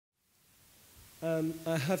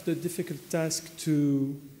I have the difficult task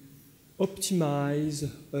to optimize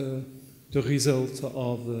the result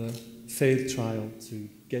of a failed trial, to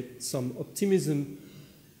get some optimism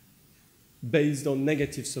based on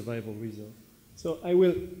negative survival results. So I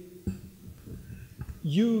will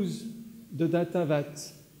use the data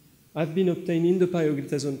that have been obtained in the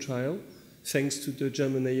pioglitazone trial, thanks to the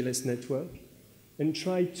German ALS network, and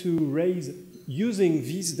try to raise, using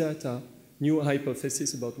these data, new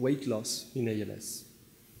hypotheses about weight loss in ALS.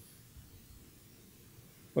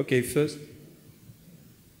 Okay, first,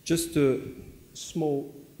 just a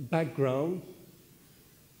small background.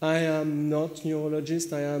 I am not a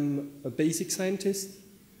neurologist, I am a basic scientist,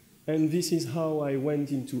 and this is how I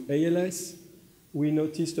went into ALS. We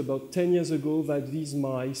noticed about 10 years ago that these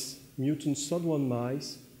mice, mutant SOD1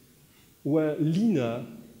 mice, were leaner,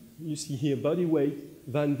 you see here body weight,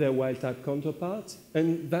 than their wild-type counterparts,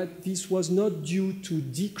 and that this was not due to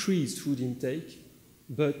decreased food intake,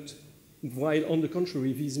 but while on the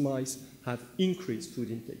contrary, these mice have increased food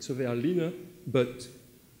intake. So they are leaner, but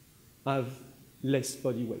have less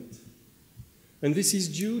body weight. And this is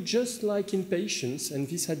due, just like in patients, and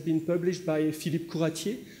this had been published by Philippe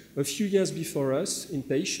Couratier a few years before us in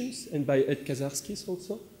patients, and by Ed Kazarskis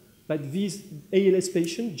also, that these ALS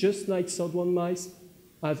patients, just like SOD1 mice,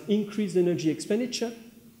 have increased energy expenditure,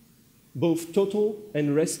 both total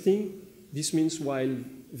and resting. This means while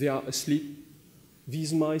they are asleep,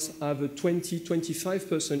 these mice have a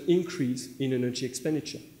 20–25% increase in energy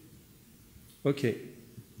expenditure. Okay.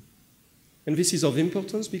 And this is of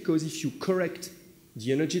importance because if you correct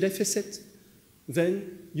the energy deficit,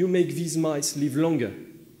 then you make these mice live longer.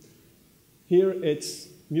 Here it's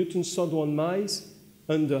mutant SOD1 mice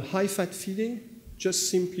under high-fat feeding,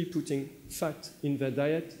 just simply putting fat in their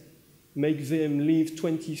diet, make them live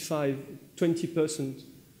 20%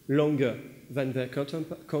 longer than their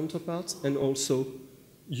counterparts, and also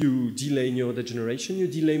you delay neurodegeneration, you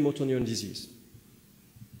delay motor neuron disease.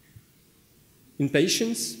 In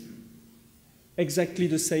patients, exactly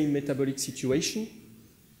the same metabolic situation,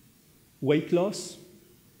 weight loss,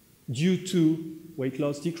 due to weight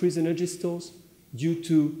loss, decreased energy stores, due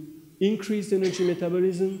to increased energy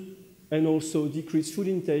metabolism, and also decreased food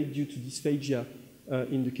intake due to dysphagia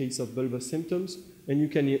in the case of bulbar symptoms. And you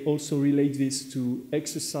can also relate this to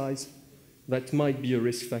exercise that might be a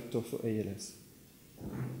risk factor for ALS.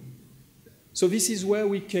 So this is where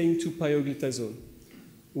we came to pioglitazone.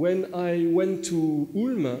 When I went to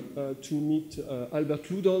Ulm to meet Albert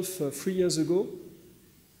Ludolf 3 years ago,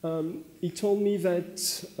 he told me that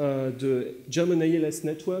the German ALS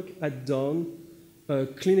network had done a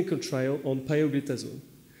clinical trial on pioglitazone.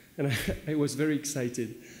 And I was very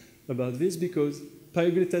excited about this because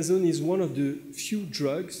pioglitazone is one of the few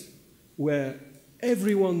drugs where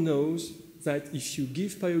everyone knows that if you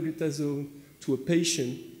give pioglitazone to a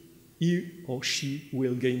patient, he or she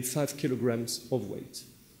will gain 5 kilograms of weight.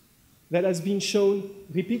 That has been shown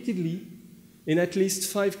repeatedly in at least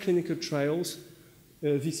 5 clinical trials.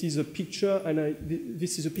 This is a picture, and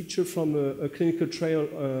this is a picture from a clinical trial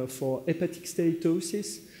for hepatic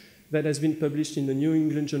steatosis that has been published in the New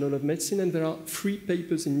England Journal of Medicine, and there are 3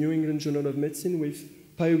 papers in New England Journal of Medicine with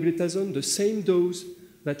pioglitazone, the same dose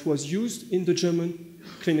that was used in the German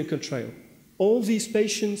clinical trial. All these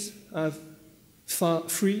patients have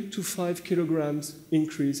 3 to 5 kilograms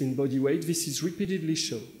increase in body weight. This is repeatedly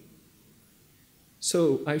shown.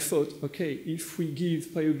 So I thought, okay, if we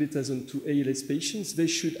give pioglitazone to ALS patients, they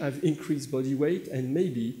should have increased body weight and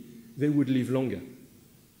maybe they would live longer.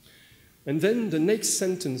 And then the next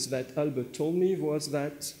sentence that Albert told me was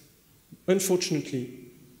that,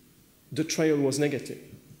 unfortunately, the trial was negative.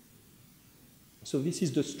 So this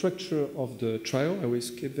is the structure of the trial. I will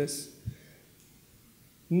skip this.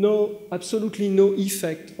 Absolutely no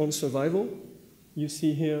effect on survival. You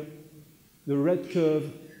see here the red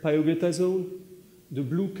curve, pioglitazone, the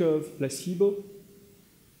blue curve, placebo.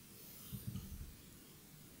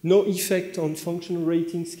 No effect on functional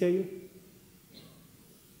rating scale.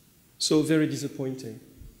 So very disappointing.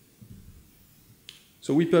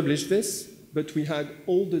 So we published this, but we had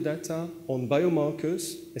all the data on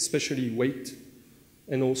biomarkers, especially weight,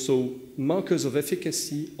 and also markers of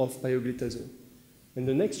efficacy of pioglitazone. And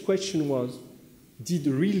the next question was, did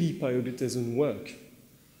really pioglitazone work?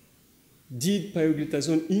 Did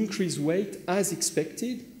pioglitazone increase weight as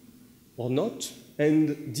expected or not?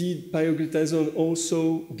 And did pioglitazone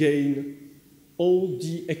also gain all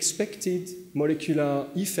the expected molecular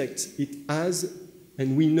effects it has,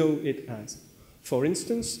 and we know it has? For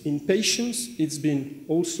instance, in patients, it's been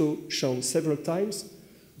also shown several times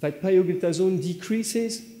that pioglitazone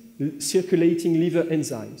decreases circulating liver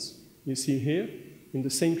enzymes. You see here, in the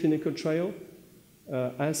same clinical trial,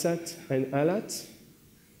 ASAT and ALAT.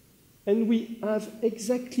 And we have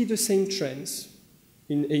exactly the same trends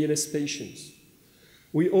in ALS patients.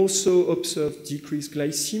 We also observed decreased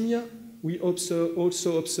glycemia. We also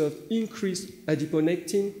observed increased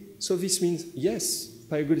adiponectin. So this means, yes,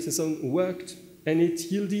 pioglitazone worked, and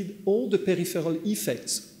it yielded all the peripheral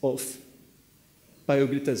effects of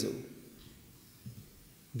pioglitazone,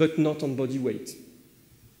 but not on body weight.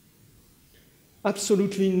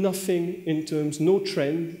 Absolutely nothing in terms, no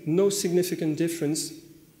trend, no significant difference,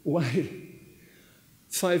 while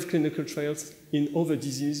 5 clinical trials in other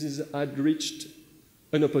diseases had reached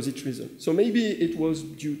an opposite result. So maybe it was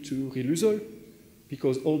due to riluzole,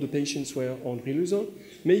 because all the patients were on riluzole.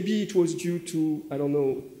 Maybe it was due to, I don't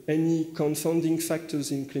know, any confounding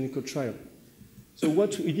factors in clinical trial. So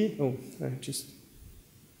what we did,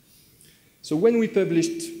 so when we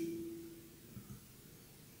published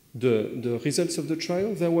the results of the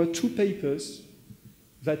trial, there were 2 papers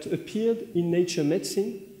that appeared in Nature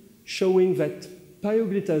Medicine showing that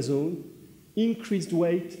pioglitazone increased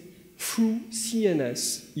weight through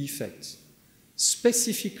CNS effects,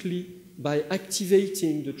 specifically by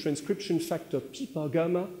activating the transcription factor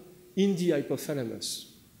PPAR-gamma in the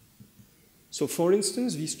hypothalamus. So for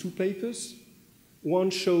instance, these 2 papers,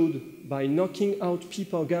 one showed by knocking out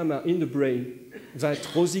PPAR-gamma in the brain that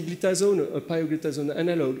rosiglitazone, a pioglitazone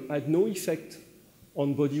analog, had no effect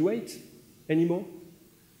on body weight anymore.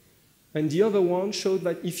 And the other one showed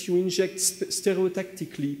that if you inject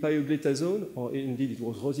stereotactically pioglitazone, or indeed it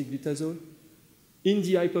was rosiglitazone, in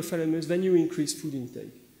the hypothalamus, then you increase food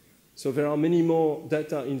intake. So there are many more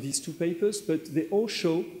data in these 2 papers, but they all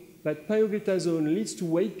show that pioglitazone leads to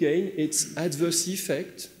weight gain, its adverse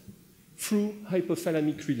effect, through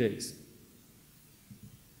hypothalamic relays.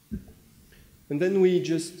 And then we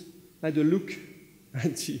just had a look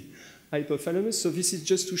at the hypothalamus. So this is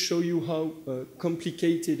just to show you how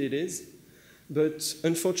complicated it is. But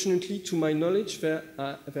unfortunately, to my knowledge, there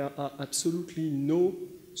are absolutely no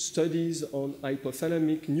studies on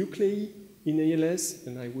hypothalamic nuclei in ALS,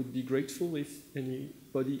 and I would be grateful if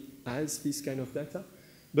anybody has this kind of data.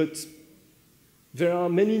 But there are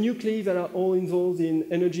many nuclei that are all involved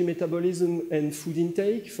in energy metabolism and food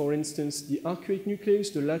intake. For instance, the arcuate nucleus,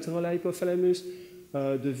 the lateral hypothalamus,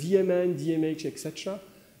 the VMN, DMH, etc.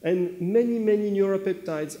 And many, many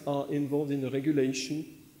neuropeptides are involved in the regulation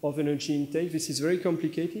of energy intake. This is very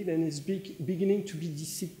complicated and is beginning to be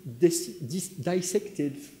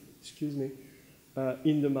dissected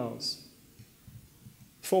in the mouse.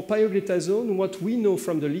 For pioglitazone, what we know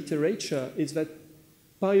from the literature is that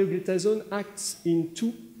pioglitazone acts in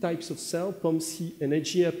 2 types of cells, POMC and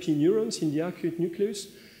HGRP neurons in the arcuate nucleus,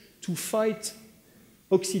 to fight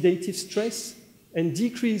oxidative stress, and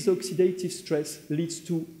decreased oxidative stress leads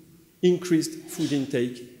to increased food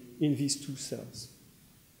intake in these 2 cells.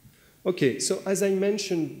 Okay, so as I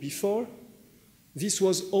mentioned before, this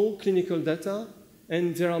was all clinical data,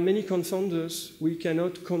 and there are many confounders we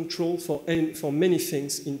cannot control for many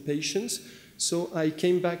things in patients. So I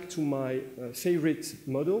came back to my favorite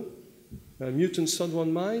model, mutant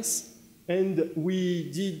SOD1 mice, and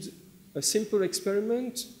we did a simple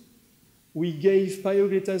experiment. We gave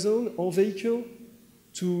pioglitazone or vehicle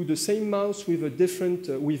to the same mouse with a different,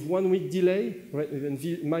 with 1 week delay, right? And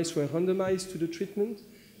the mice were randomized to the treatment,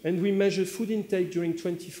 and we measured food intake during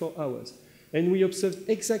 24 hours. And we observed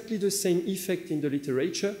exactly the same effect in the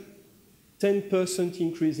literature, 10%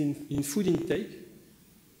 increase in food intake,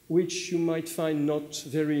 which you might find not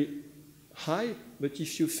very high, but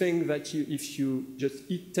if you think that if you just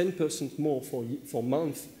eat 10% more for a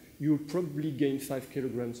month, you'll probably gain 5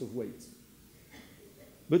 kilograms of weight.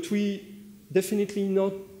 But we definitely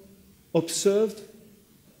not observed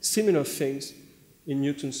similar things in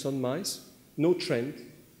mutant SOD mice, no trend.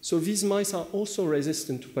 So these mice are also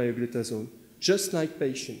resistant to pioglitazone, just like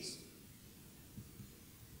patients.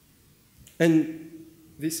 And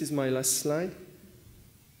this is my last slide.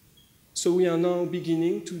 So we are now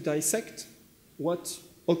beginning to dissect what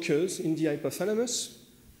occurs in the hypothalamus.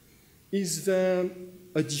 Is there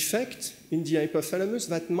a defect in the hypothalamus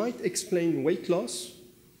that might explain weight loss?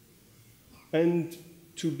 And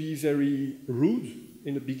to be very rude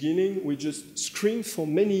in the beginning, we just screened for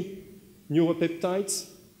many neuropeptides,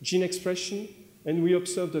 gene expression, and we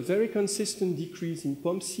observed a very consistent decrease in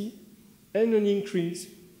POMC and an increase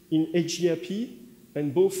in HGRP,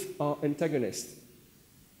 and both are antagonists.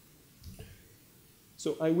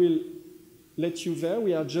 So I will let you there.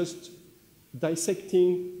 We are just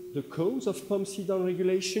dissecting the cause of POMC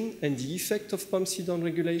downregulation and the effect of POMC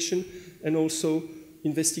downregulation, and also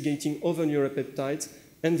investigating other neuropeptides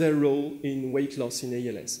and their role in weight loss in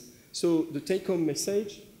ALS. So the take-home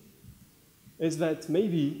message, is that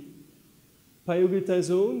maybe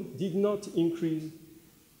pioglitazone did not increase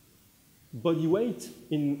body weight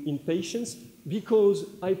in patients because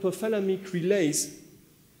hypothalamic relays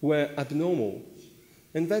were abnormal.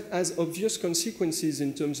 And that has obvious consequences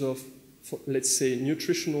in terms of, let's say,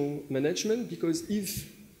 nutritional management, because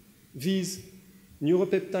if these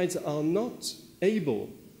neuropeptides are not able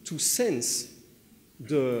to sense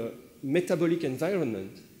the metabolic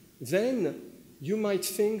environment, then you might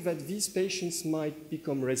think that these patients might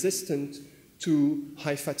become resistant to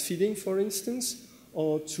high-fat feeding, for instance,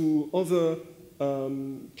 or to other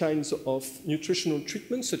kinds of nutritional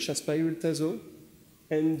treatments, such as pioglitazone,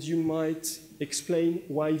 and you might explain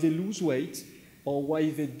why they lose weight or why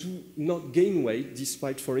they do not gain weight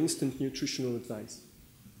despite, for instance, nutritional advice.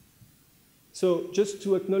 So just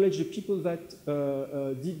to acknowledge the people that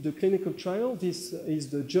did the clinical trial, this is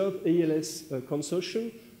the JOB ALS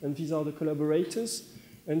consortium, and these are the collaborators.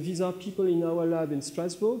 And these are people in our lab in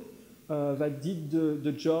Strasbourg that did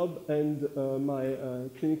the job, and my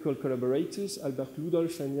clinical collaborators, Albert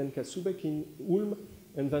Ludolf and Jan Kasubek in Ulm,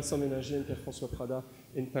 and Vincent Ménager and Pierre-François Prada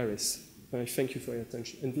in Paris. I thank you for your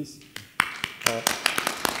attention. And this,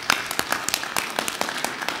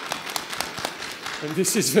 and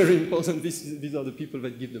this is very important. These are the people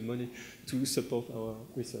that give the money to support our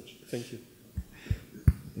research. Thank you.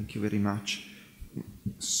 Thank you very much.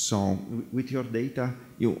 So, with your data,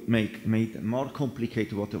 you made more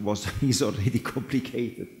complicated what is already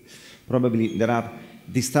complicated. Probably there are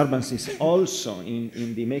disturbances also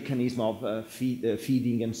in the mechanism of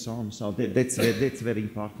feeding and so on. So that's very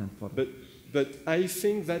important for. But I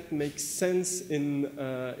think that makes sense in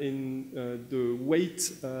the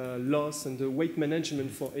weight loss and the weight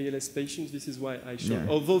management for ALS patients. This is why I showed,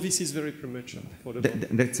 although this is very premature. For the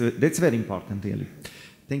that's very important, really.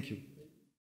 Thank you.